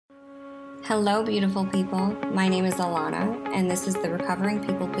Hello, beautiful people. My name is Allana, and this is the Recovering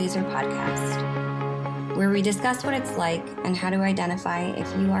People Pleaser podcast, where we discuss what it's like and how to identify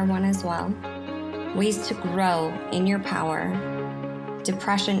if you are one as well, ways to grow in your power,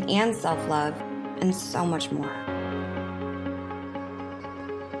 depression and self-love, and so much more.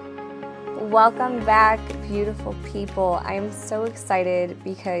 Welcome back, beautiful people. I am so excited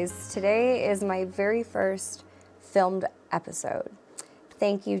because today is my very first filmed episode.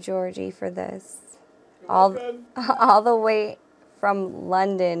 Thank you, Georgie, for this. All the way from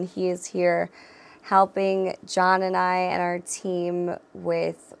London, he is here helping John and I and our team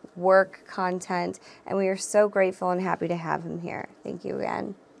with work content, and we are so grateful and happy to have him here. Thank you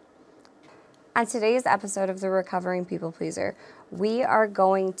again. On today's episode of the Recovering People Pleaser, we are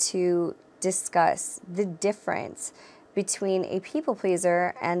going to discuss the difference between a people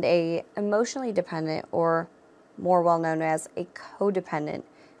pleaser and a emotionally dependent, or more well known as a codependent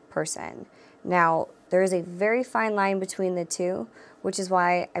person. Now, there is a very fine line between the two, which is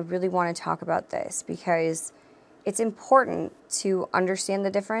why I really want to talk about this, because it's important to understand the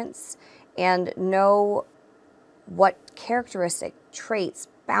difference and know what characteristic, traits,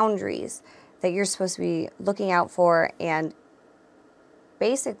 boundaries that you're supposed to be looking out for and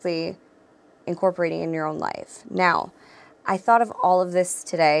basically incorporating in your own life. Now, I thought of all of this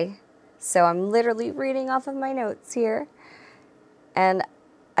today, so I'm literally reading off of my notes here. And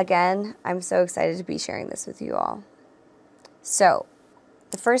again, I'm so excited to be sharing this with you all. So,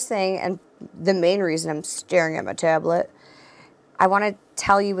 the first thing, and the main reason I'm staring at my tablet, I want to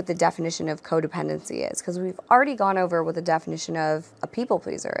tell you what the definition of codependency is, because we've already gone over what the definition of a people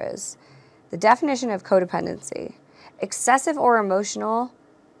pleaser is. The definition of codependency: excessive or emotional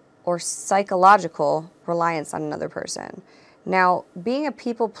or psychological reliance on another person. Now, being a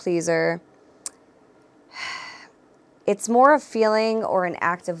people pleaser, it's more a feeling or an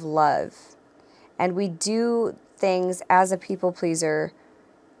act of love. And we do things as a people pleaser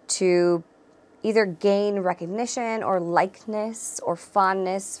to either gain recognition or likeness or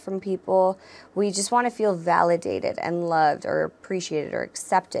fondness from people. We just want to feel validated and loved or appreciated or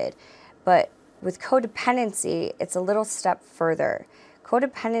accepted. But with codependency, it's a little step further.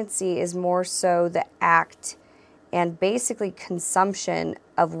 Codependency is more so the act and basically consumption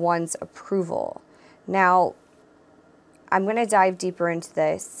of one's approval. Now, I'm going to dive deeper into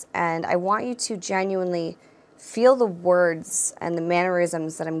this, and I want you to genuinely feel the words and the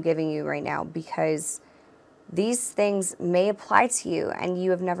mannerisms that I'm giving you right now, because these things may apply to you and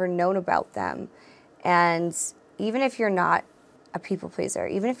you have never known about them. And even if you're not a people pleaser,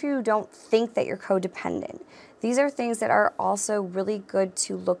 even if you don't think that you're codependent, these are things that are also really good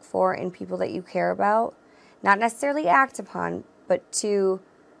to look for in people that you care about. Not necessarily act upon, but to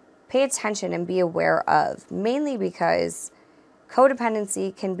pay attention and be aware of, mainly because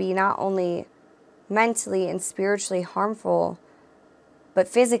codependency can be not only mentally and spiritually harmful, but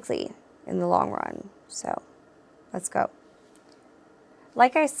physically in the long run. So, let's go.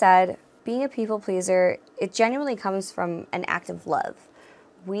 Like I said, being a people pleaser, it genuinely comes from an act of love.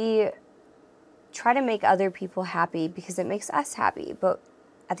 We try to make other people happy because it makes us happy, but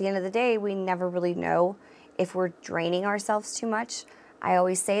at the end of the day, we never really know if we're draining ourselves too much. I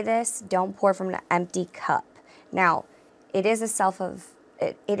always say this: don't pour from an empty cup. Now, it is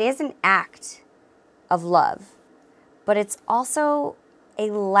an act of love, but it's also a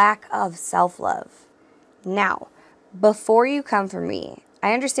lack of self-love. Now, before you come for me,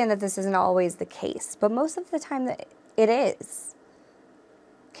 I understand that this isn't always the case, but most of the time that it is.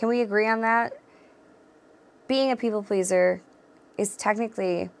 Can we agree on that? Being a people pleaser is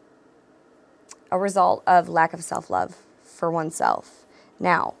technically a result of lack of self-love for oneself.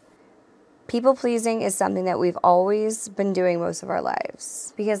 Now, people pleasing is something that we've always been doing most of our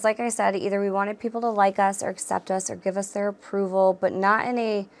lives. Because like I said, either we wanted people to like us or accept us or give us their approval, but not in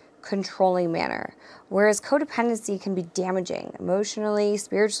a controlling manner. Whereas codependency can be damaging emotionally,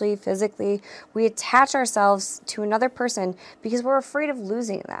 spiritually, physically. We attach ourselves to another person because we're afraid of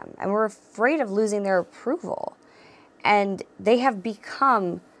losing them, and we're afraid of losing their approval. And they have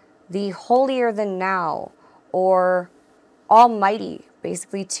become the holier than thou or almighty,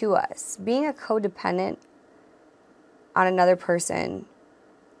 basically, to us. Being a codependent on another person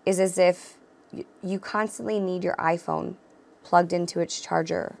is as if you constantly need your iPhone plugged into its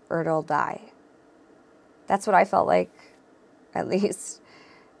charger or it'll die. That's what I felt like, at least,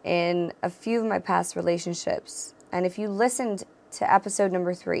 in a few of my past relationships. And if you listened to episode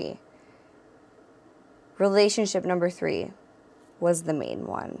number 3, relationship number 3 was the main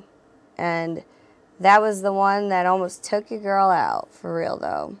one. And that was the one that almost took your girl out, for real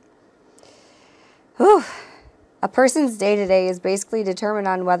though. Whew. A person's day-to-day is basically determined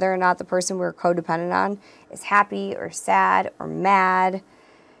on whether or not the person we're codependent on is happy or sad or mad,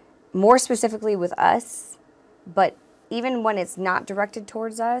 more specifically with us. But even when it's not directed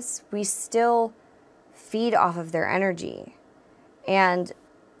towards us, we still feed off of their energy. And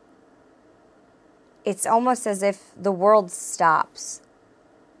it's almost as if the world stops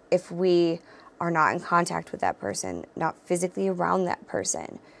if we are not in contact with that person, not physically around that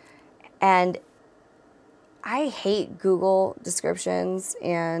person. And I hate Google descriptions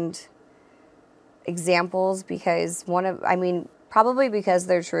and examples because probably because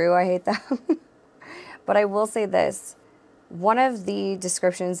they're true, I hate them. But I will say this. One of the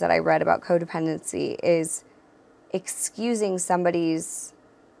descriptions that I read about codependency is excusing somebody's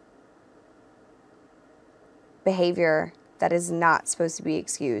behavior that is not supposed to be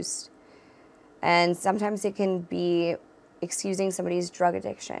excused. And sometimes it can be excusing somebody's drug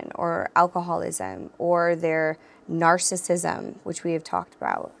addiction or alcoholism or their narcissism, which we have talked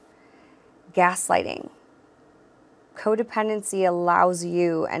about. Gaslighting. Codependency allows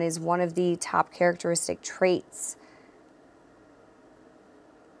you, and is one of the top characteristic traits,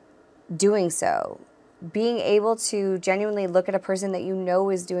 doing so. Being able to genuinely look at a person that you know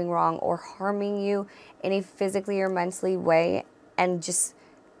is doing wrong or harming you in a physically or mentally way and just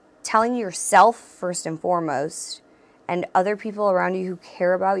telling yourself first and foremost and other people around you who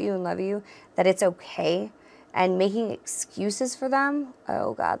care about you and love you that it's okay, and making excuses for them.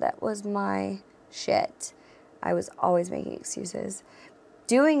 Oh God, that was my shit. I was always making excuses.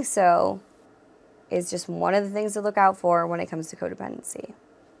 Doing so is just one of the things to look out for when it comes to codependency.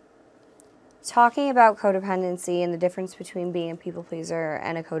 Talking about codependency and the difference between being a people pleaser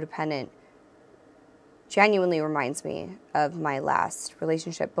and a codependent genuinely reminds me of my last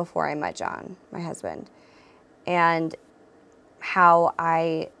relationship before I met John, my husband, and how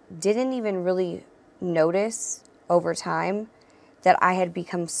I didn't even really notice over time that I had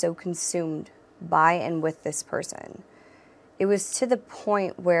become so consumed by and with this person. It was to the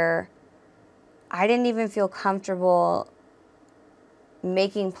point where I didn't even feel comfortable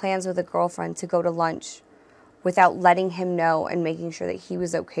making plans with a girlfriend to go to lunch without letting him know and making sure that he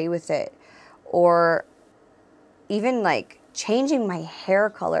was okay with it. Or even like changing my hair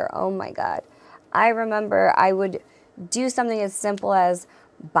color. Oh my God. I remember I would do something as simple as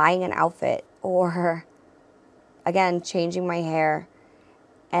buying an outfit or, again, changing my hair,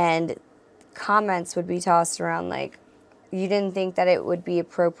 and comments would be tossed around like, you didn't think that it would be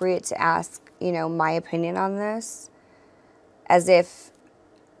appropriate to ask, my opinion on this, as if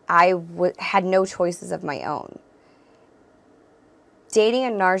I had no choices of my own. Dating a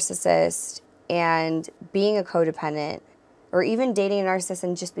narcissist and being a codependent, or even dating a narcissist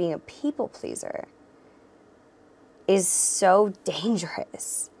and just being a people pleaser, is so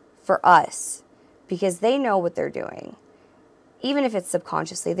dangerous for us because they know what they're doing. Even if it's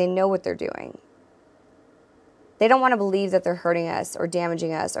subconsciously, they know what they're doing. They don't want to believe that they're hurting us or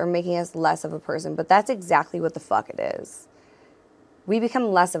damaging us or making us less of a person, but that's exactly what the fuck it is. We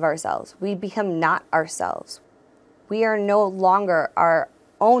become less of ourselves. We become not ourselves. We are no longer our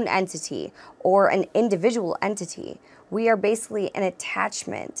own entity or an individual entity. We are basically an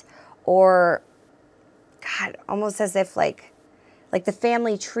attachment, or, God, almost as if like the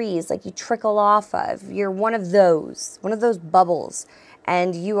family trees, like you trickle off of. You're one of those bubbles,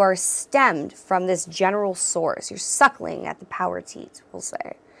 and you are stemmed from this general source. You're suckling at the power teat, we'll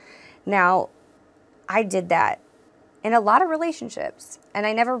say. Now, I did that in a lot of relationships, and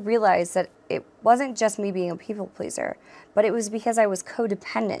I never realized that it wasn't just me being a people pleaser, but it was because I was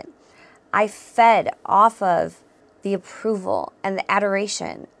codependent. I fed off of the approval and the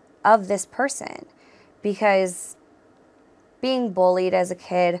adoration of this person because being bullied as a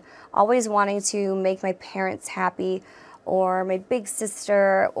kid, always wanting to make my parents happy or my big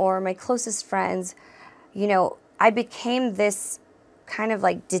sister or my closest friends, I became this kind of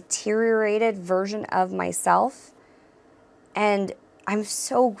like deteriorated version of myself. And I'm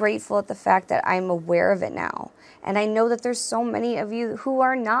so grateful at the fact that I'm aware of it now. And I know that there's so many of you who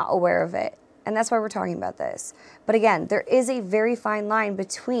are not aware of it. And that's why we're talking about this. But again, there is a very fine line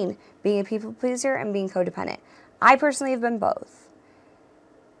between being a people pleaser and being codependent. I personally have been both.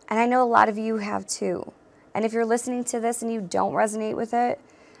 And I know a lot of you have too. And if you're listening to this and you don't resonate with it,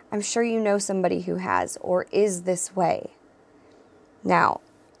 I'm sure you know somebody who has or is this way. Now,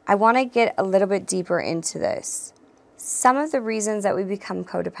 I want to get a little bit deeper into this. Some of the reasons that we become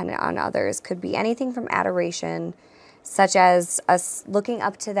codependent on others could be anything from adoration, such as us looking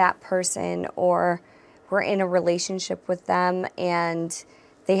up to that person, or we're in a relationship with them and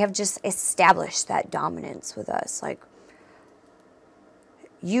they have just established that dominance with us. Like,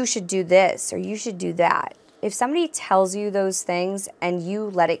 you should do this or you should do that. if somebody tells you those things and you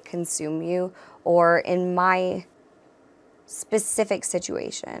let it consume you, or in my specific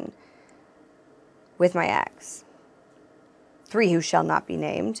situation with my ex, 3 who shall not be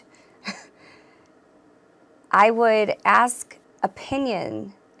named, I would ask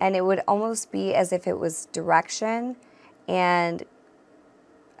opinion, and it would almost be as if it was direction and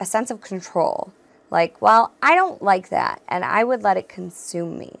a sense of control. Like, well, I don't like that, and I would let it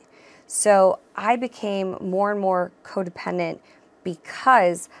consume me. So I became more and more codependent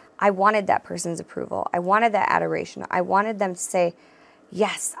because I wanted that person's approval. I wanted that adoration. I wanted them to say,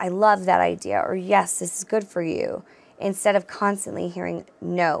 yes, I love that idea, or yes, this is good for you, instead of constantly hearing,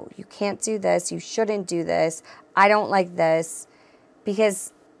 no, you can't do this, you shouldn't do this, I don't like this.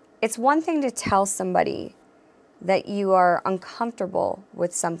 Because it's one thing to tell somebody that you are uncomfortable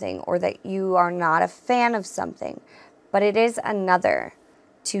with something or that you are not a fan of something, but it is another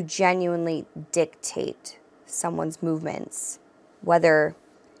to genuinely dictate someone's movements, whether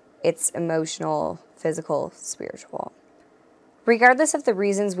it's emotional, physical, spiritual. Regardless of the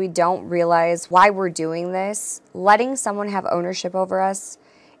reasons we don't realize why we're doing this, letting someone have ownership over us,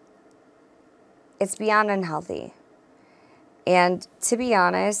 it's beyond unhealthy. And to be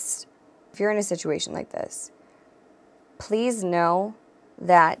honest, if you're in a situation like this, please know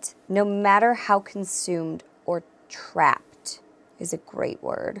that no matter how consumed or trapped is a great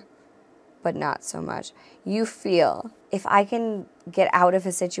word, but not so much, you feel, if I can get out of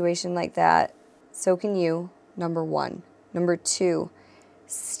a situation like that, so can you, number one. Number two,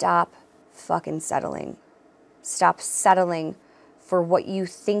 stop fucking settling. Stop settling for what you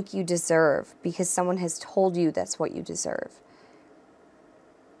think you deserve because someone has told you that's what you deserve.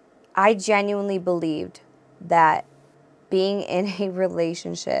 I genuinely believed that being in a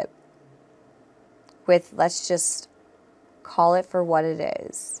relationship with, let's just call it for what it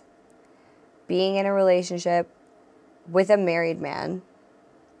is, being in a relationship with a married man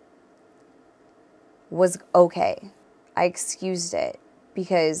was okay. I excused it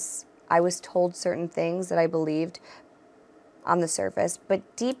because I was told certain things that I believed on the surface,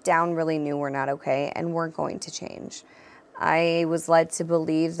 but deep down really knew were not okay and weren't going to change. I was led to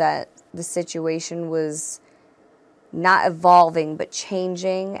believe that the situation was not evolving, but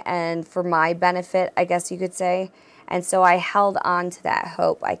changing, and for my benefit, I guess you could say. And so I held on to that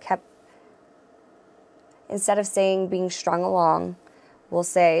hope. I kept, instead of saying being strung along, we'll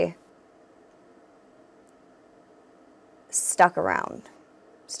say stuck around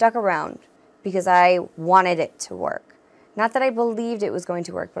because I wanted it to work. Not that I believed it was going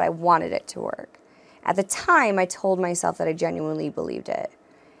to work, but I wanted it to work. At the time, I told myself that I genuinely believed it.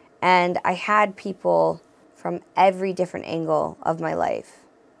 And I had people from every different angle of my life,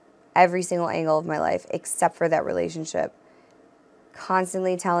 every single angle of my life, except for that relationship,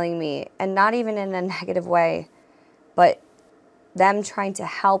 constantly telling me, and not even in a negative way, but them trying to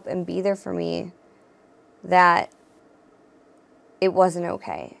help and be there for me, that it wasn't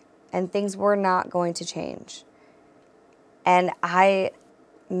okay and things were not going to change. And I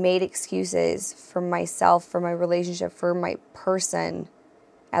made excuses for myself, for my relationship, for my person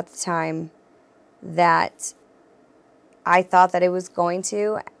at the time, that I thought that it was going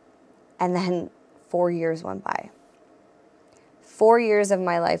to, and then 4 years went by. 4 years of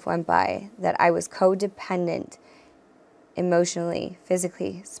my life went by that I was codependent emotionally,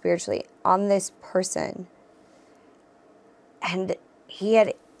 physically, spiritually on this person. And he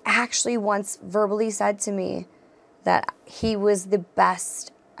had actually once verbally said to me that he was the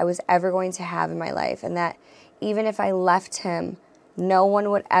best I was ever going to have in my life, and that even if I left him, no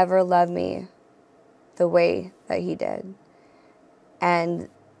one would ever love me the way that he did. And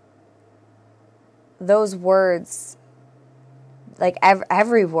those words, like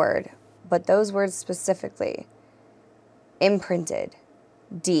every word, but those words specifically, imprinted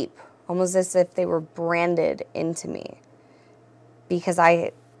deep, almost as if they were branded into me, because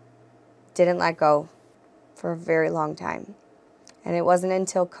I didn't let go for a very long time. And it wasn't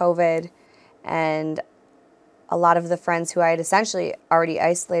until COVID and a lot of the friends who I had essentially already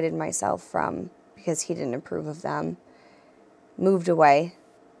isolated myself from because he didn't approve of them moved away,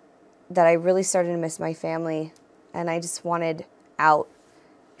 that I really started to miss my family, and I just wanted out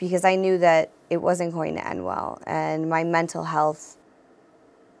because I knew that it wasn't going to end well, and my mental health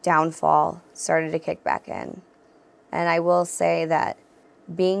downfall started to kick back in. And I will say that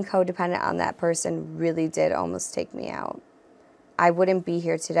being codependent on that person really did almost take me out. I wouldn't be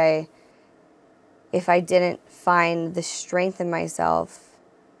here today if I didn't find the strength in myself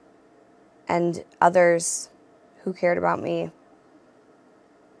and others who cared about me,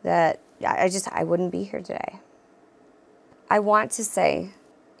 that I wouldn't be here today. I want to say,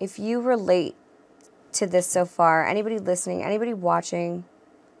 if you relate to this so far, anybody listening, anybody watching,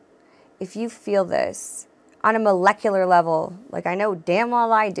 if you feel this on a molecular level, like I know damn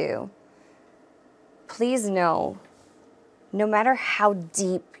well I do, please know, no matter how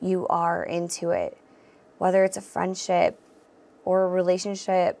deep you are into it, whether it's a friendship or a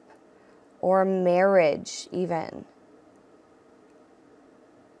relationship or a marriage even,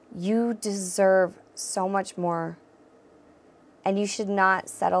 you deserve so much more, and you should not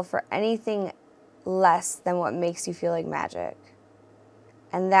settle for anything less than what makes you feel like magic.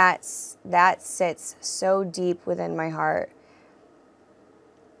 And that sits so deep within my heart.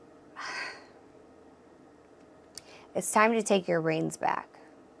 It's time to take your reins back.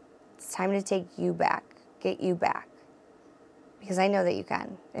 It's time to take you back, get you back. Because I know that you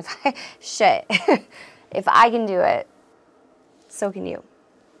can. If I can do it, so can you.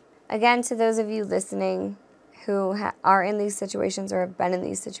 Again, to those of you listening who are in these situations or have been in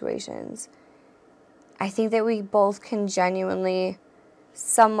these situations, I think that we both can genuinely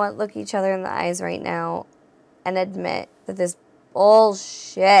somewhat look each other in the eyes right now and admit that this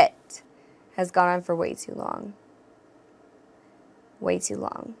bullshit has gone on for way too long. Way too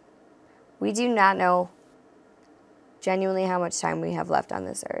long. We do not know genuinely how much time we have left on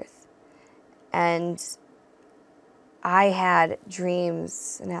this earth. And I had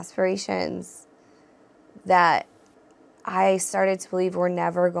dreams and aspirations that I started to believe were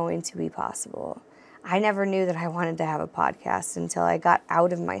never going to be possible. I never knew that I wanted to have a podcast until I got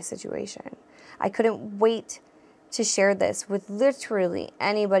out of my situation. I couldn't wait to share this with literally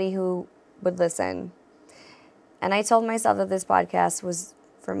anybody who would listen. And I told myself that this podcast was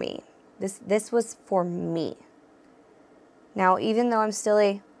for me. This was for me. Now, even though I'm still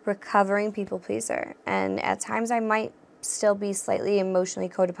a recovering people pleaser, and at times I might still be slightly emotionally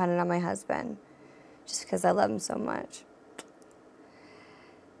codependent on my husband, just because I love him so much,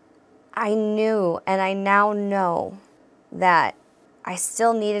 I knew, and I now know, that I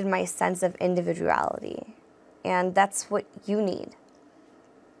still needed my sense of individuality. And that's what you need.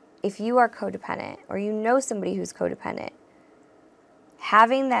 If you are codependent, or you know somebody who's codependent,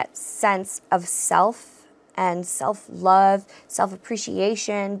 having that sense of self and self-love,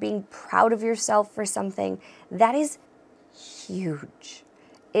 self-appreciation, being proud of yourself for something, that is huge.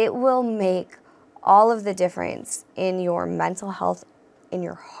 It will make all of the difference in your mental health, in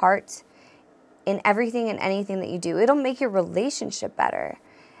your heart, in everything and anything that you do. It'll make your relationship better.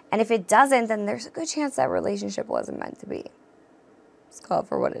 And if it doesn't, then there's a good chance that relationship wasn't meant to be. Just call it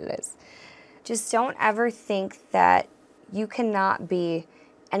for what it is. Just don't ever think that you cannot be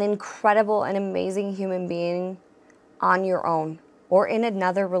an incredible and amazing human being on your own or in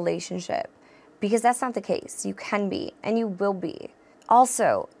another relationship, because that's not the case. You can be, and you will be.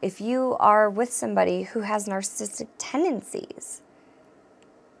 Also, if you are with somebody who has narcissistic tendencies,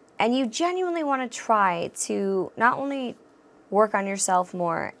 and you genuinely want to try to not only work on yourself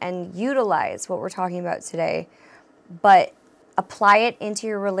more and utilize what we're talking about today, but apply it into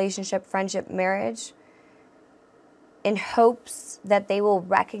your relationship, friendship, marriage, in hopes that they will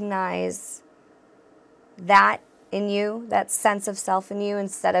recognize that in you, that sense of self in you,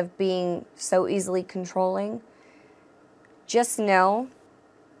 instead of being so easily controlling, just know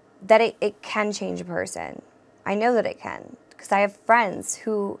that it can change a person. I know that it can, because I have friends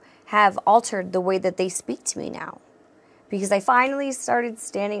who have altered the way that they speak to me now, because I finally started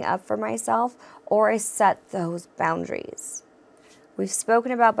standing up for myself, or I set those boundaries. We've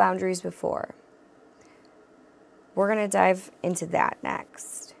spoken about boundaries before. We're going to dive into that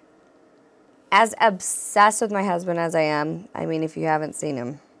next. As obsessed with my husband as I am, I mean, if you haven't seen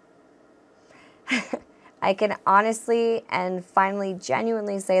him, I can honestly and finally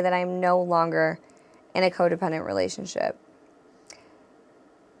genuinely say that I'm no longer in a codependent relationship.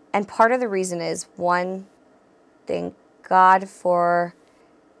 And part of the reason is, one, thank God for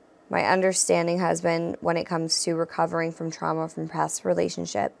my understanding husband when it comes to recovering from trauma from past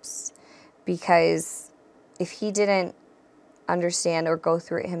relationships, because if he didn't understand or go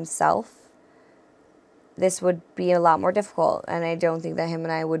through it himself, this would be a lot more difficult, and I don't think that him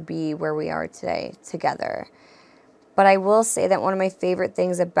and I would be where we are today together. But I will say that one of my favorite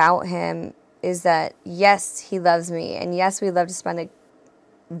things about him is that, yes, he loves me, and yes, we love to spend a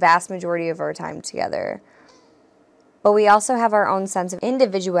vast majority of our time together. But we also have our own sense of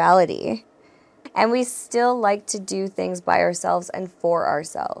individuality, and we still like to do things by ourselves and for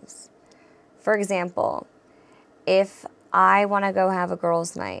ourselves. For example, if I want to go have a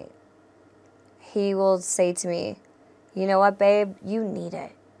girls' night, he will say to me, you know what, babe, you need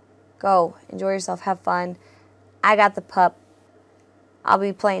it. Go, enjoy yourself, have fun. I got the pup. I'll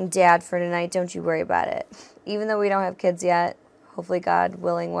be playing dad for tonight, don't you worry about it. Even though we don't have kids yet, hopefully, God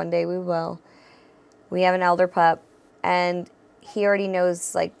willing, one day we will. We have an elder pup, and he already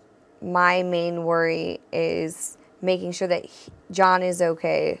knows, like, my main worry is making sure that John is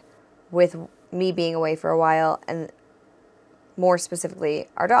okay with me being away for a while, and more specifically,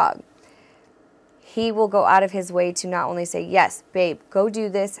 our dog. He will go out of his way to not only say, yes, babe, go do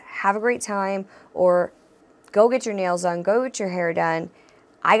this, have a great time, or go get your nails done, go get your hair done.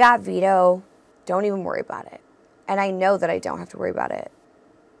 I got Vito. Don't even worry about it. And I know that I don't have to worry about it.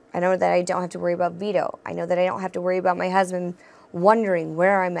 I know that I don't have to worry about Vito. I know that I don't have to worry about my husband wondering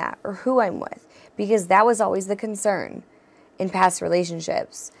where I'm at or who I'm with, because that was always the concern in past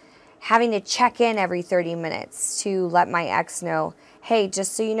relationships. Having to check in every 30 minutes to let my ex know, hey,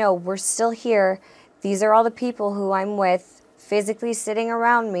 just so you know, we're still here. These are all the people who I'm with physically sitting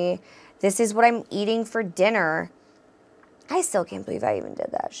around me. This is what I'm eating for dinner. I still can't believe I even did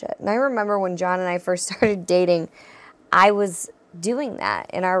that shit. And I remember when John and I first started dating, I was doing that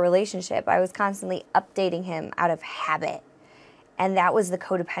in our relationship. I was constantly updating him out of habit. And that was the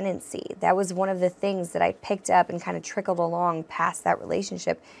codependency. That was one of the things that I picked up and kind of trickled along past that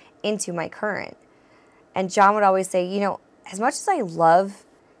relationship into my current. And John would always say, you know, as much as I love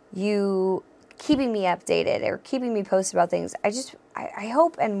you keeping me updated or keeping me posted about things, I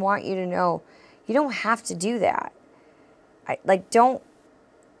hope and want you to know you don't have to do that. Don't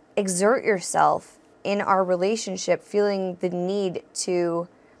exert yourself in our relationship feeling the need to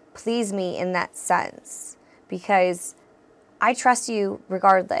please me in that sense, because I trust you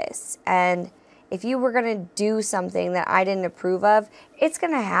regardless. And if you were going to do something that I didn't approve of, it's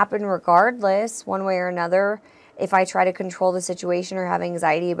going to happen regardless, one way or another, if I try to control the situation or have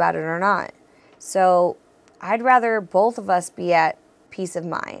anxiety about it or not. So I'd rather both of us be at peace of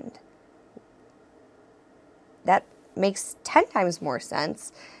mind. That makes 10 times more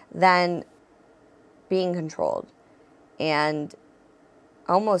sense than being controlled and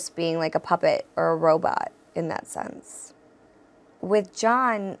almost being like a puppet or a robot in that sense. With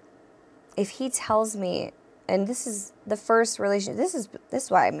John, if he tells me, and this is the first relationship, this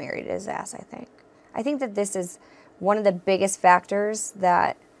is why I married his ass, I think. I think that this is one of the biggest factors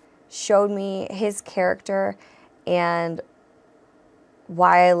that showed me his character and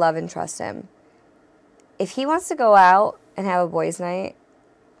why I love and trust him. If he wants to go out and have a boys' night,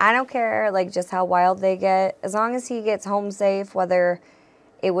 I don't care like just how wild they get, as long as he gets home safe, whether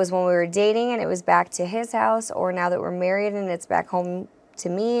it was when we were dating and it was back to his house, or now that we're married and it's back home to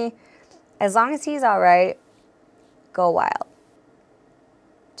me. As long as he's all right, go wild.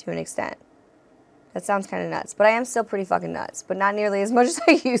 To an extent. That sounds kind of nuts, but I am still pretty fucking nuts, but not nearly as much as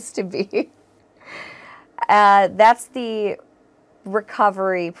I used to be. That's the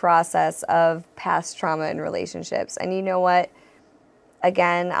recovery process of past trauma in relationships. And you know what?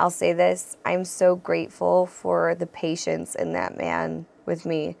 Again, I'll say this. I'm so grateful for the patience in that man with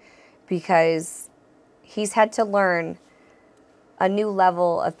me, because he's had to learn a new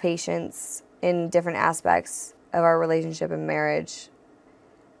level of patience in different aspects of our relationship and marriage.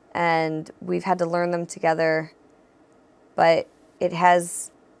 And we've had to learn them together. But it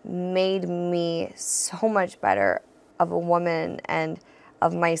has made me so much better of a woman and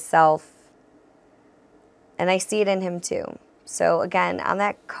of myself. And I see it in him too. So again, on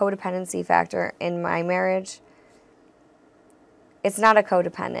that codependency factor in my marriage, it's not a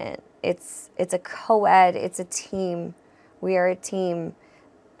codependent. It's a co-ed. It's a team. We are a team.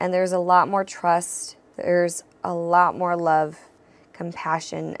 And there's a lot more trust. There's a lot more love,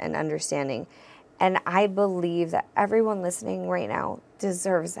 compassion, and understanding. And I believe that everyone listening right now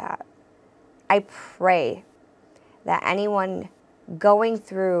deserves that. I pray that anyone going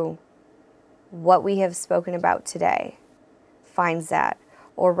through what we have spoken about today finds that,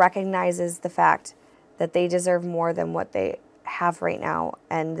 or recognizes the fact that they deserve more than what they have right now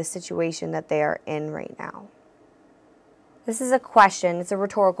and the situation that they are in right now. This is a question. It's a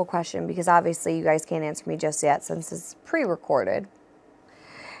rhetorical question, because obviously you guys can't answer me just yet since it's pre-recorded.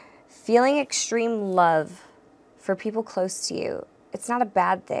 Feeling extreme love for people close to you, it's not a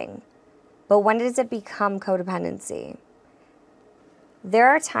bad thing. But when does it become codependency? There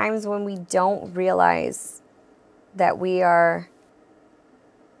are times when we don't realize that we are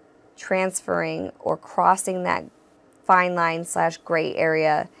transferring or crossing that fine line / gray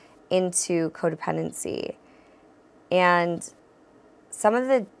area into codependency. And some of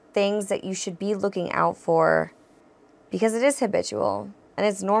the things that you should be looking out for, because it is habitual, and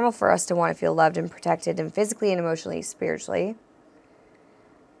it's normal for us to want to feel loved and protected and physically and emotionally, spiritually.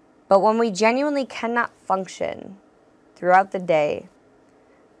 But when we genuinely cannot function throughout the day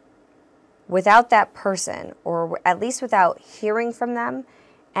without that person, or at least without hearing from them,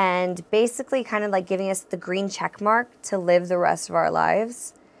 and basically kind of like giving us the green check mark to live the rest of our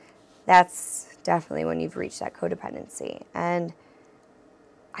lives, that's definitely when you've reached that codependency. And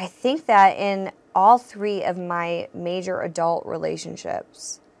I think that in all 3 of my major adult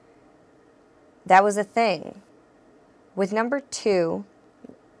relationships, that was a thing. With number 2,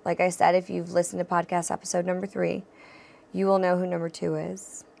 like I said, if you've listened to podcast episode number 3, you will know who number 2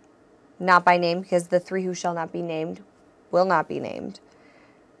 is. Not by name, because the 3 who shall not be named will not be named.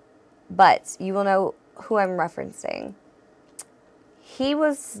 But you will know who I'm referencing. He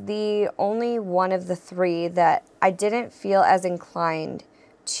was the only one of the 3 that I didn't feel as inclined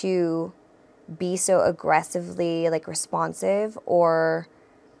to be so aggressively, like, responsive, or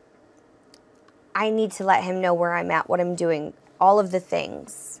I need to let him know where I'm at, what I'm doing, all of the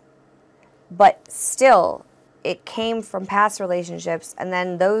things. But still, it came from past relationships, and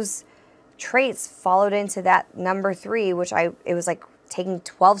then those traits followed into that number 3, which it was like taking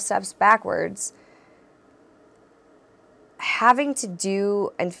 12 steps backwards. Having to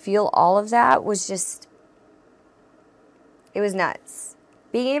do and feel all of that was just, it was nuts.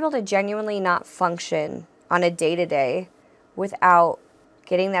 Being able to genuinely not function on a day-to-day without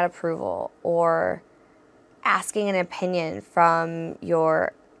getting that approval or asking an opinion from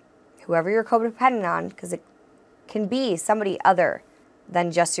whoever you're codependent on, because it can be somebody other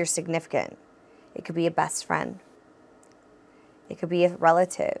than just your significant. It could be a best friend. It could be a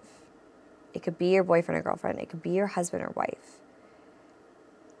relative. It could be your boyfriend or girlfriend. It could be your husband or wife.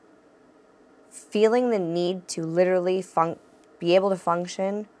 Feeling the need to literally be able to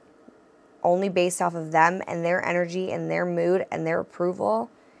function only based off of them and their energy and their mood and their approval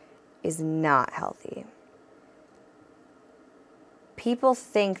is not healthy. People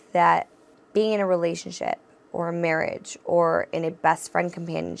think that being in a relationship or a marriage or in a best friend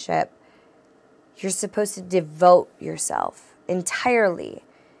companionship, you're supposed to devote yourself entirely.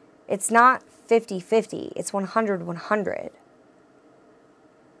 It's not 50-50, it's 100-100.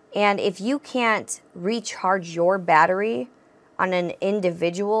 And if you can't recharge your battery on an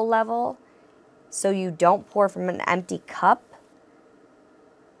individual level so you don't pour from an empty cup,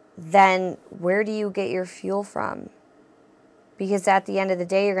 then where do you get your fuel from? Because at the end of the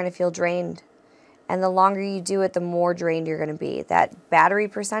day, you're going to feel drained. And the longer you do it, the more drained you're going to be. That battery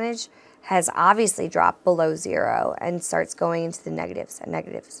percentage has obviously dropped below 0 and starts going into the negatives and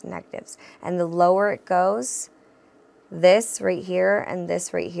negatives and negatives. And the lower it goes, this right here and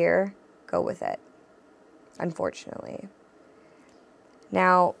this right here go with it, unfortunately.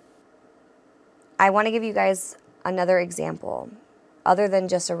 Now, I want to give you guys another example, other than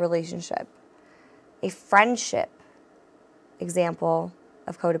just a relationship. A friendship example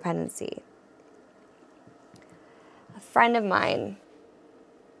of codependency. A friend of mine,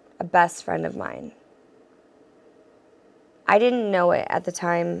 a best friend of mine, I didn't know it at the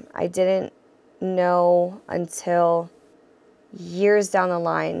time. I didn't know until years down the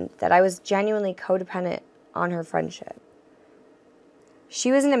line that I was genuinely codependent on her friendship.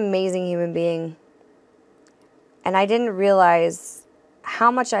 She was an amazing human being, and I didn't realize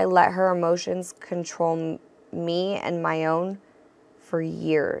how much I let her emotions control me and my own for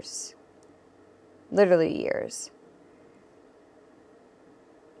years. Literally years.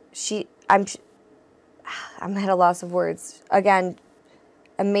 I'm at a loss of words. Again,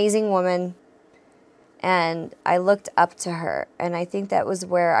 amazing woman, and I looked up to her, and I think that was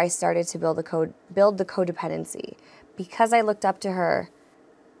where I started to build the codependency, because I looked up to her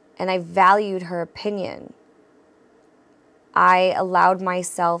and I valued her opinion. I allowed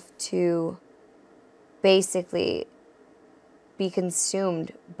myself to basically be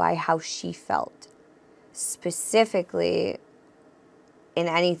consumed by how she felt, specifically in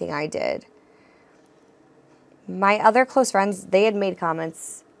anything I did. My other close friends, they had made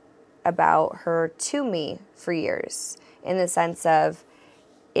comments about her to me for years, in the sense of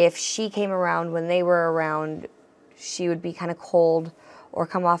if she came around when they were around, she would be kind of cold or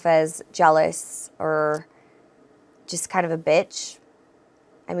come off as jealous or just kind of a bitch.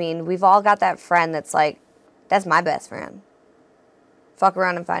 I mean, we've all got that friend that's like, that's my best friend. Fuck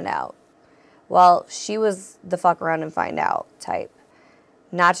around and find out. Well, she was the fuck around and find out type.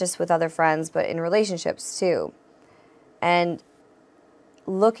 Not just with other friends, but in relationships too. And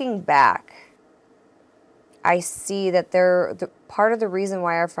looking back, I see that part of the reason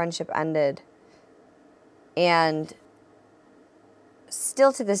why our friendship ended, and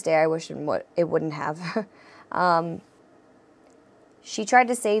still to this day I wish it wouldn't have, she tried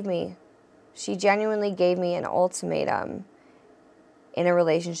to save me. She genuinely gave me an ultimatum in a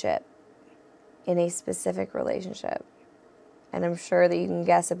relationship, in a specific relationship. And I'm sure that you can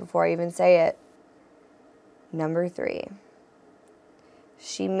guess it before I even say it. Number 3.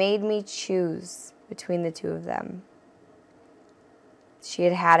 She made me choose between the two of them. She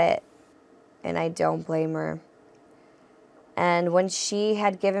had it. and I don't blame her. And when she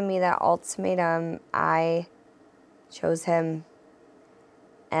had given me that ultimatum, I chose him.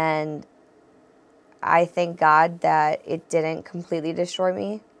 And I thank God that it didn't completely destroy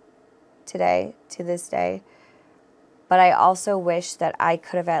me to this day. But I also wish that I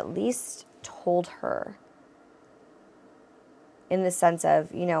could have at least told her, in the sense of,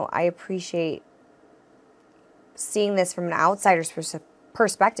 I appreciate seeing this from an outsider's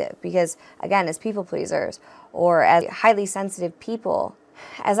perspective, because again, as people pleasers or as highly sensitive people,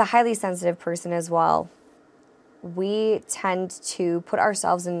 as a highly sensitive person as well, we tend to put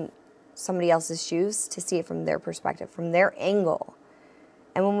ourselves in somebody else's shoes to see it from their perspective, from their angle.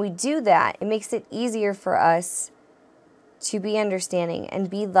 And when we do that, it makes it easier for us to be understanding and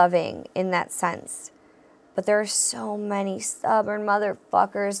be loving in that sense. But there are so many stubborn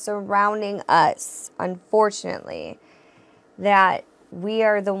motherfuckers surrounding us, unfortunately, that we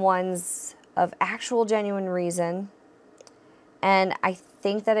are the ones of actual genuine reason. And I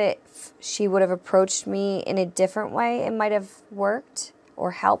think that if she would have approached me in a different way, it might have worked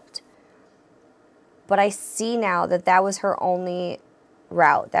or helped. But I see now that that was her only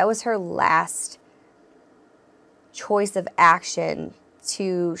route. That was her last choice of action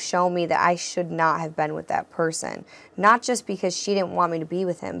to show me that I should not have been with that person. Not just because she didn't want me to be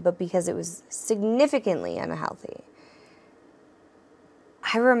with him, but because it was significantly unhealthy.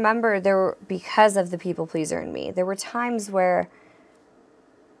 I remember because of the people pleaser in me, there were times where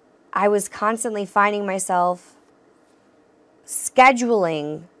I was constantly finding myself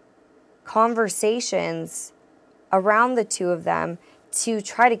scheduling conversations around the two of them to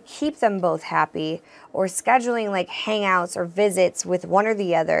try to keep them both happy, or scheduling like hangouts or visits with one or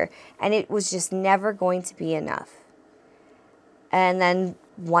the other, and it was just never going to be enough. And then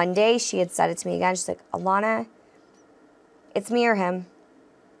one day she had said it to me again. She's like, Allana, it's me or him.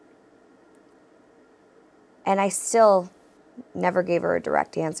 And I still never gave her a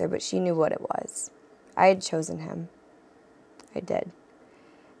direct answer, but she knew what it was. I had chosen him. I did.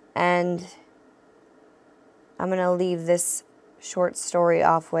 And I'm going to leave this short story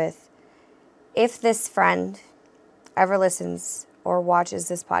off with, if this friend ever listens or watches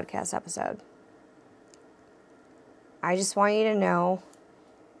this podcast episode, I just want you to know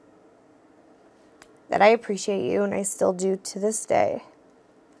that I appreciate you, and I still do to this day.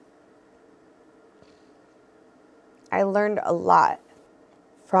 I learned a lot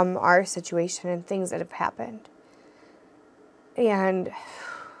from our situation and things that have happened. And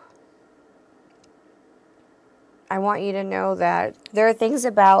I want you to know that there are things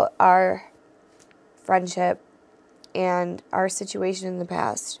about our friendship and our situation in the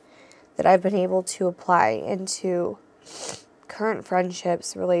past that I've been able to apply into current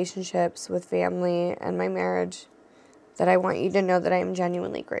friendships, relationships with family, and my marriage, that I want you to know that I am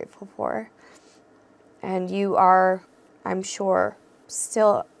genuinely grateful for. And you are, I'm sure,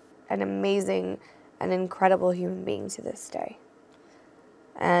 still an amazing and incredible human being to this day.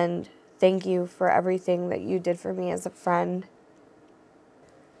 And thank you for everything that you did for me as a friend.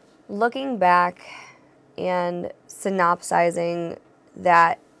 Looking back and synopsizing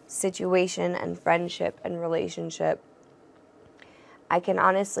that situation and friendship and relationship, I can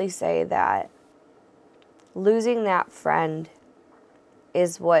honestly say that losing that friend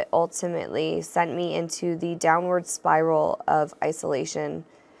is what ultimately sent me into the downward spiral of isolation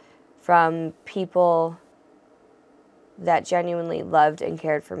from people that genuinely loved and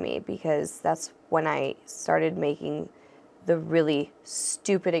cared for me, because that's when I started making the really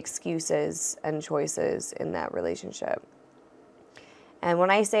stupid excuses and choices in that relationship. And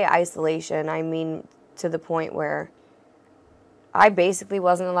when I say isolation, I mean to the point where I basically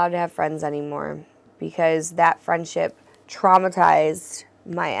wasn't allowed to have friends anymore, because that friendship traumatized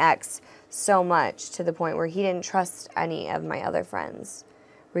my ex so much to the point where he didn't trust any of my other friends,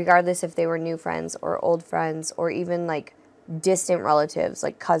 regardless if they were new friends or old friends or even like distant relatives,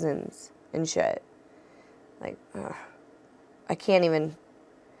 like cousins and shit. Like, I can't even.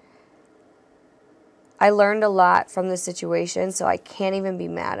 I learned a lot from this situation, so I can't even be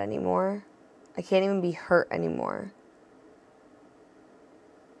mad anymore. I can't even be hurt anymore.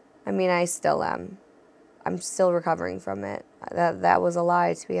 I mean, I still am. I'm still recovering from it. That was a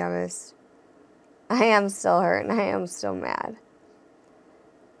lie, to be honest. I am still hurt and I am still mad.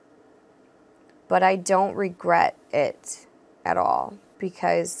 But I don't regret it at all,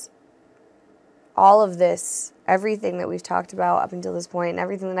 because all of this, everything that we've talked about up until this point, and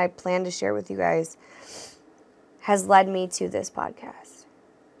everything that I plan to share with you guys has led me to this podcast.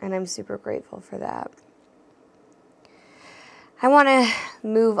 And I'm super grateful for that. I want to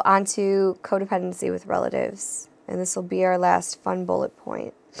move on to codependency with relatives. And this will be our last fun bullet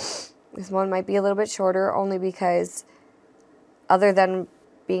point. This one might be a little bit shorter only because other than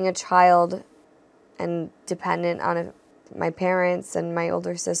being a child and dependent on my parents and my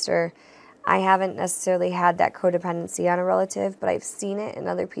older sister, I haven't necessarily had that codependency on a relative, but I've seen it in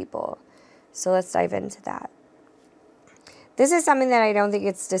other people. So let's dive into that. This is something that I don't think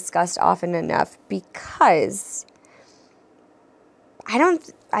it's discussed often enough because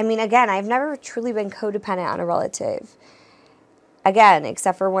again, I've never truly been codependent on a relative. Again,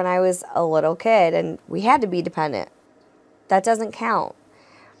 except for when I was a little kid and we had to be dependent. That doesn't count.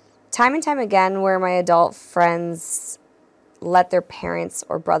 Time and time again where my adult friends let their parents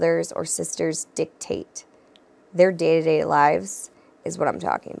or brothers or sisters dictate their day-to-day lives is what I'm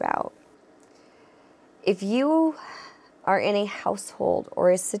talking about. If you are in a household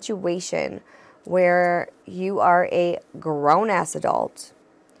or a situation where you are a grown-ass adult,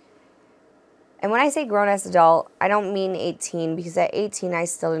 and when I say grown-ass adult, I don't mean 18, because at 18 I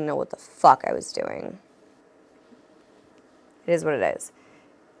still didn't know what the fuck I was doing. It is what it is.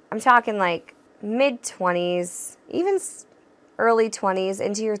 I'm talking like mid-20s, even early 20s,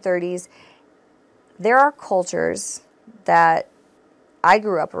 into your 30s. There are cultures that I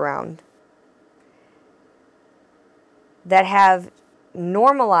grew up around that have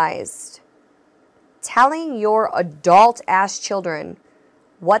normalized telling your adult-ass children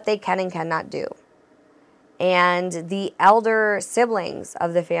what they can and cannot do. And the elder siblings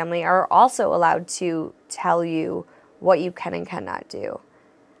of the family are also allowed to tell you what you can and cannot do.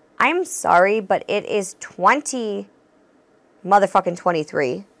 I'm sorry, but it is 23.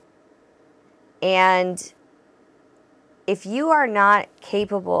 And if you are not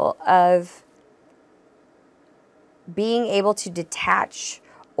capable of being able to detach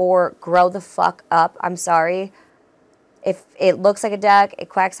or grow the fuck up, I'm sorry. If it looks like a duck, it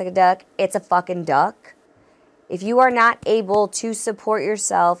quacks like a duck, it's a fucking duck. If you are not able to support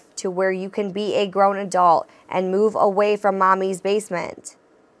yourself to where you can be a grown adult and move away from mommy's basement,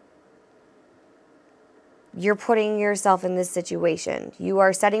 you're putting yourself in this situation. You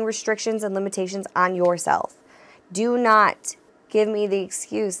are setting restrictions and limitations on yourself. Do not give me the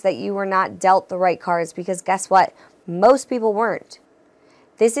excuse that you were not dealt the right cards, because guess what? Most people weren't.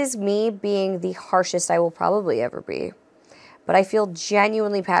 This is me being the harshest I will probably ever be. But I feel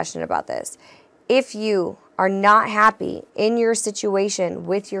genuinely passionate about this. If you are not happy in your situation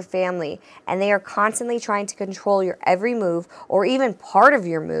with your family and they are constantly trying to control your every move or even part of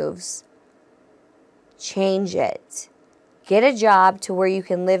your moves, change it. Get a job to where you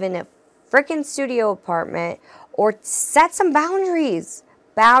can live in a freaking studio apartment, or set some boundaries.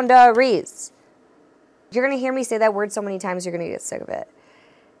 Boundaries. You're going to hear me say that word so many times you're going to get sick of it.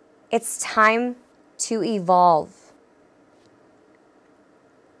 It's time to evolve.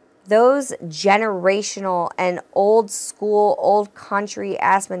 Those generational and old school, old country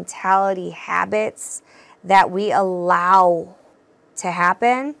ass mentality habits that we allow to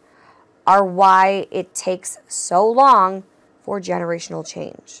happen are why it takes so long for generational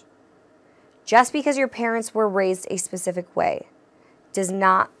change. Just because your parents were raised a specific way does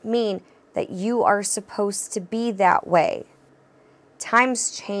not mean that you are supposed to be that way.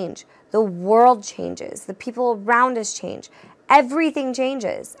 Times change. The world changes. The people around us change. Everything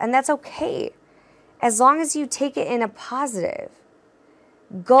changes, and that's okay. As long as you take it in a positive.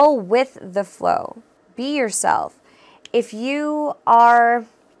 Go with the flow. Be yourself. If you are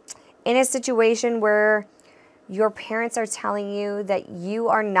in a situation where your parents are telling you that you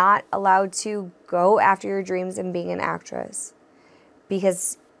are not allowed to go after your dreams and being an actress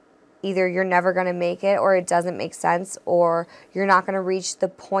because either you're never going to make it, or it doesn't make sense, or you're not going to reach the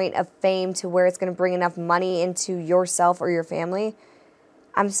point of fame to where it's going to bring enough money into yourself or your family,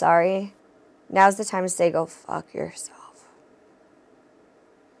 I'm sorry. Now's the time to say, go fuck yourself.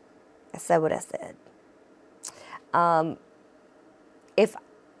 I said what I said. If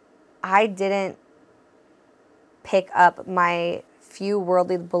I didn't pick up my few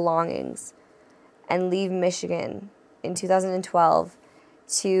worldly belongings and leave Michigan in 2012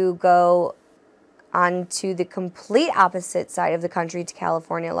 to go on to the complete opposite side of the country, to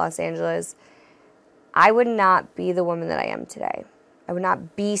California, Los Angeles, I would not be the woman that I am today. I would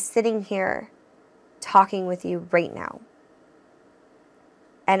not be sitting here talking with you right now.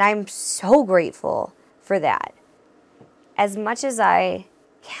 And I'm so grateful for that. As much as I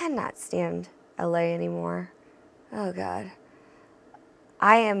cannot stand LA anymore, oh God,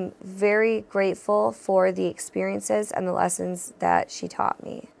 I am very grateful for the experiences and the lessons that she taught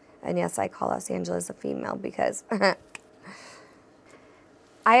me. And yes, I call Los Angeles a female because I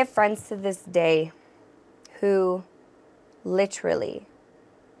have friends to this day who literally,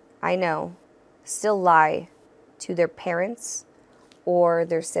 I know, still lie to their parents or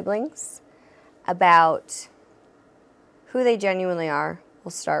their siblings about who they genuinely are,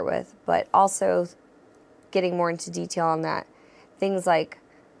 we'll start with, but also getting more into detail on that. Things like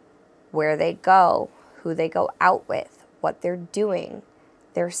where they go, who they go out with, what they're doing,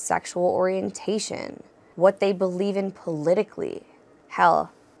 their sexual orientation, what they believe in politically.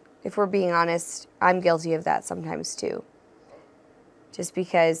 Hell, if we're being honest, I'm guilty of that sometimes too. Just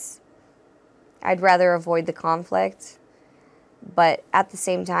because I'd rather avoid the conflict, but at the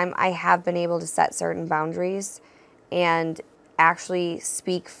same time, I have been able to set certain boundaries and actually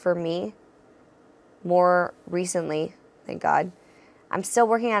speak for me more recently, thank God. I'm still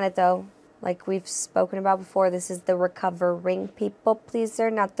working on it though. Like we've spoken about before, this is the recovering people pleaser,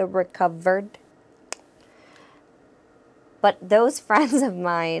 not the recovered. But those friends of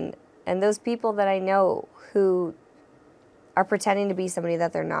mine and those people that I know who are pretending to be somebody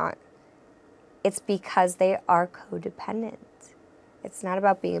that they're not, it's because they are codependent. It's not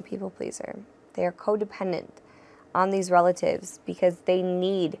about being a people pleaser. They are codependent on these relatives because they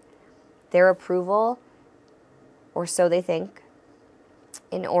need their approval, or so they think,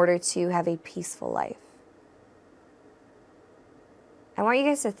 in order to have a peaceful life. I want you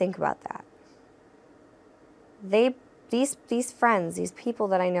guys to think about that. These friends, these people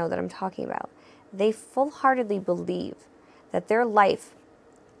that I know that I'm talking about, they full-heartedly believe that their life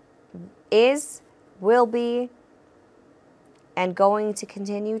is, will be, and going to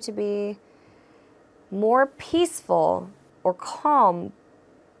continue to be more peaceful or calm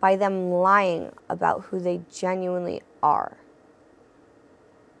by them lying about who they genuinely are.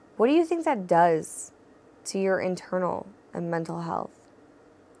 What do you think that does to your internal and mental health?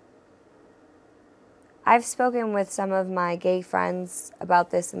 I've spoken with some of my gay friends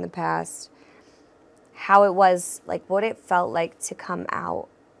about this in the past, how it was, like what it felt like to come out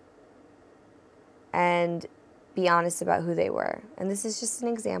and be honest about who they were. And this is just an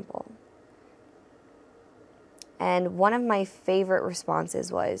example. And one of my favorite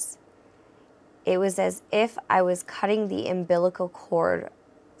responses was, it was as if I was cutting the umbilical cord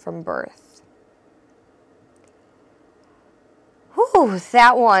from birth. Whew,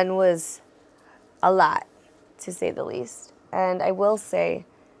 that one was a lot, to say the least. And I will say,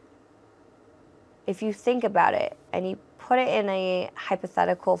 if you think about it and you put it in a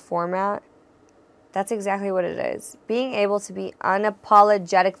hypothetical format, that's exactly what it is. Being able to be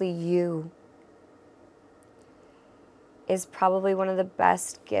unapologetically you is probably one of the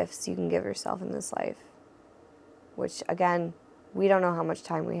best gifts you can give yourself in this life. Which, again, we don't know how much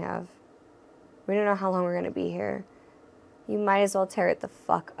time we have. We don't know how long we're going to be here. You might as well tear it the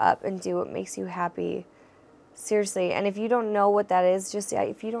fuck up and do what makes you happy. Seriously. And if you don't know what that is,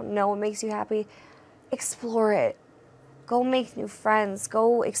 if you don't know what makes you happy, explore it. Go make new friends.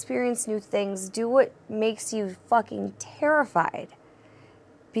 Go experience new things. Do what makes you fucking terrified.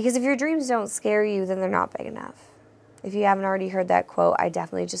 Because if your dreams don't scare you, then they're not big enough. If you haven't already heard that quote, I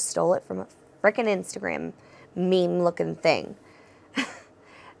definitely just stole it from a frickin' Instagram meme-looking thing.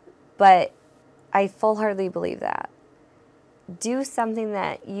 But I full-heartedly believe that. Do something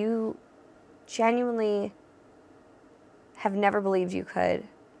that you genuinely have never believed you could,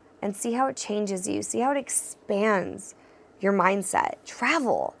 and see how it changes you. See how it expands your mindset.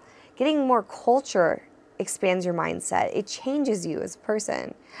 Travel. Getting more culture expands your mindset. It changes you as a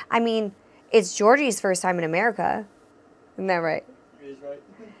person. I mean, it's Georgie's first time in America. Isn't that right? It is right.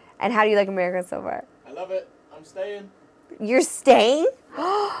 And how do you like America so far? I love it. I'm staying. You're staying?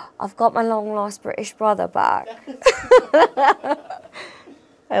 I've got my long-lost British brother back.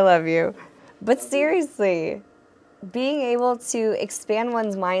 I love you. But seriously, being able to expand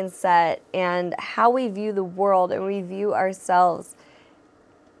one's mindset and how we view the world and we view ourselves,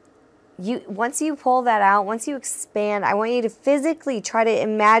 once you pull that out, once you expand, I want you to physically try to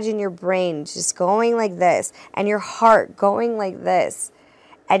imagine your brain just going like this and your heart going like this.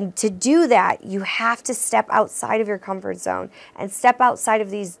 And to do that, you have to step outside of your comfort zone and step outside of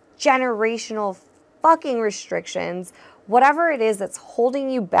these generational fucking restrictions, whatever it is that's holding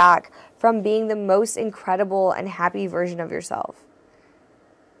you back from being the most incredible and happy version of yourself.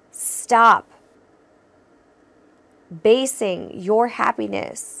 Stop basing your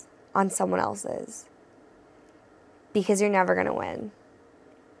happiness on someone else's, because you're never going to win.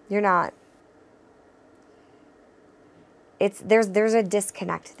 You're not. There's a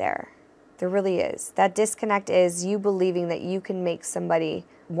disconnect there. There really is. That disconnect is you believing that you can make somebody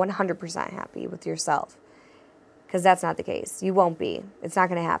 100% happy with yourself, because that's not the case. You won't be. It's not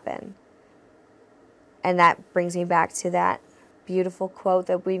going to happen. And that brings me back to that beautiful quote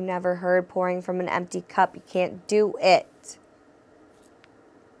that we've never heard, pouring from an empty cup. You can't do it.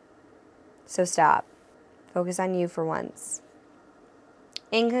 So stop. Focus on you for once.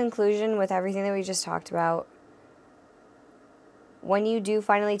 In conclusion, with everything that we just talked about, when you do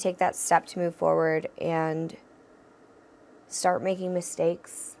finally take that step to move forward and start making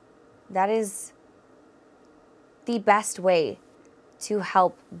mistakes, that is the best way to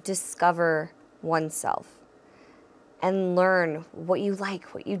help discover oneself and learn what you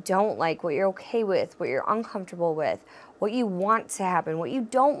like, what you don't like, what you're okay with, what you're uncomfortable with, what you want to happen, what you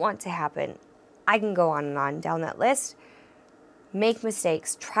don't want to happen. I can go on and on down that list. Make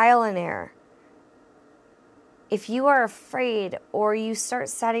mistakes, trial and error. If you are afraid or you start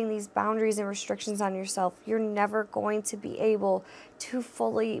setting these boundaries and restrictions on yourself, you're never going to be able to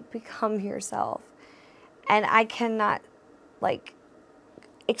fully become yourself. And I cannot,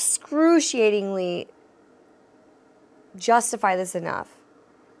 excruciatingly justify this enough.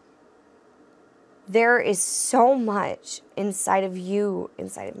 There is so much inside of you,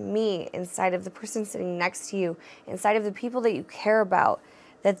 inside of me, inside of the person sitting next to you, inside of the people that you care about,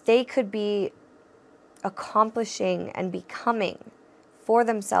 that they could be accomplishing and becoming for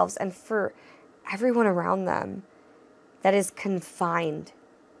themselves and for everyone around them, that is confined,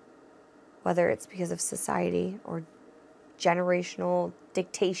 whether it's because of society or generational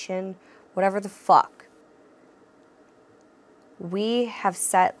dictation, whatever the fuck. We have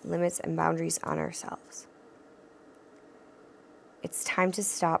set limits and boundaries on ourselves. It's time to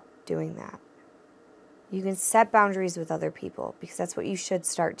stop doing that. You can set boundaries with other people because that's what you should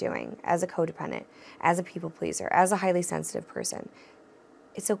start doing as a codependent, as a people pleaser, as a highly sensitive person.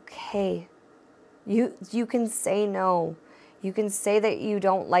 It's okay. You can say no. You can say that you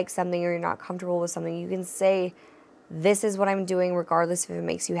don't like something or you're not comfortable with something. You can say, this is what I'm doing regardless if it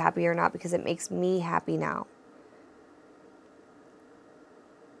makes you happy or not because it makes me happy now.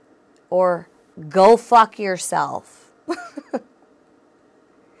 Or go fuck yourself.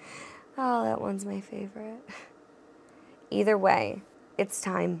 Oh, that one's my favorite. Either way, it's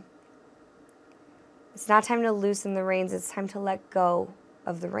time. It's not time to loosen the reins. It's time to let go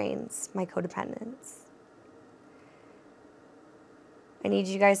of the reins, my codependents. I need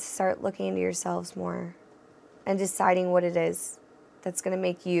you guys to start looking into yourselves more and deciding what it is that's going to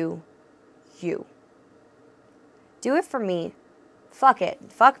make you, you. Do it for me. Fuck it.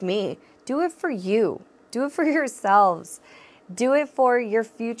 Fuck me. Do it for you. Do it for yourselves. Do it for your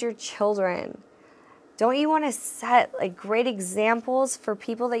future children. Don't you want to set great examples for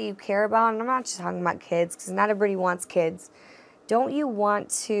people that you care about? And I'm not just talking about kids because not everybody wants kids. Don't you want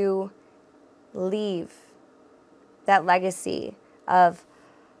to leave that legacy of,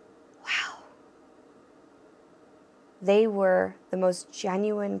 wow, they were the most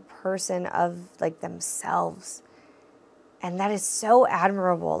genuine person of themselves. And that is so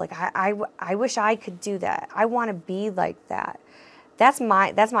admirable. I wish I could do that. I want to be like that. That's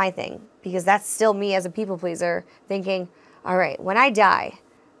my thing, because that's still me as a people pleaser thinking, all right, when I die,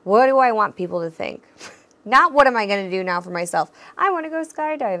 what do I want people to think? Not what am I going to do now for myself? I want to go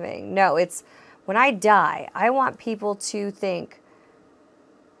skydiving. No, it's when I die, I want people to think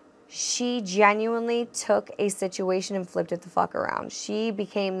she genuinely took a situation and flipped it the fuck around. She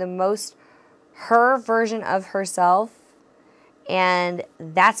became the most her version of herself. And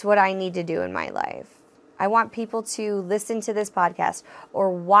that's what I need to do in my life. I want people to listen to this podcast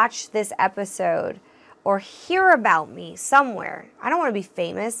or watch this episode or hear about me somewhere. I don't want to be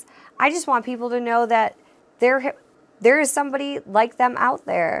famous. I just want people to know that there is somebody like them out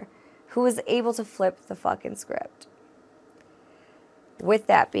there who is able to flip the fucking script. With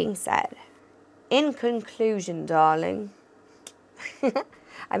that being said, in conclusion, darling,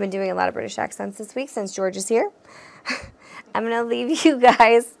 I've been doing a lot of British accents this week since George is here. I'm going to leave you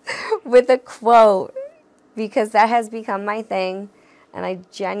guys with a quote because that has become my thing, and I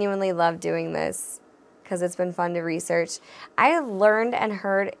genuinely love doing this because it's been fun to research. I have learned and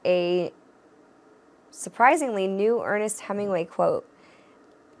heard a surprisingly new Ernest Hemingway quote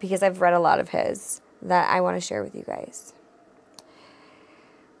because I've read a lot of his that I want to share with you guys.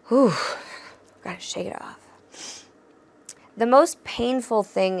 Whew, gotta shake it off. The most painful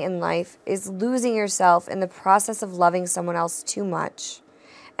thing in life is losing yourself in the process of loving someone else too much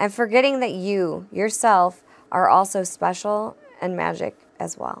and forgetting that you, yourself, are also special and magic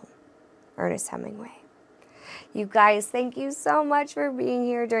as well. Ernest Hemingway. You guys, thank you so much for being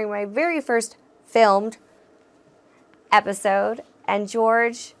here during my very first filmed episode. And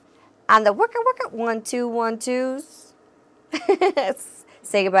George, on the work it, 1 2 1 2s.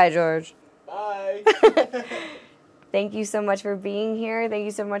 Say goodbye, George. Bye. Thank you so much for being here. Thank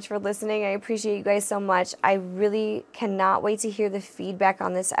you so much for listening. I appreciate you guys so much. I really cannot wait to hear the feedback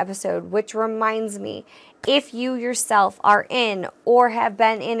on this episode, which reminds me, if you yourself are in or have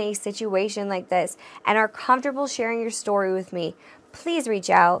been in a situation like this and are comfortable sharing your story with me, please reach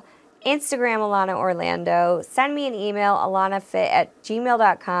out. Instagram Allana Orlando. Send me an email,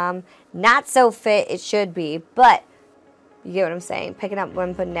 allanafit@gmail.com. Not so fit, it should be, but you get what I'm saying. Picking up what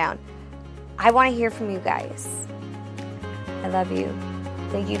I'm putting down. I want to hear from you guys. I love you.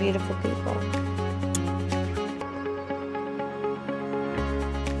 Thank you, beautiful people.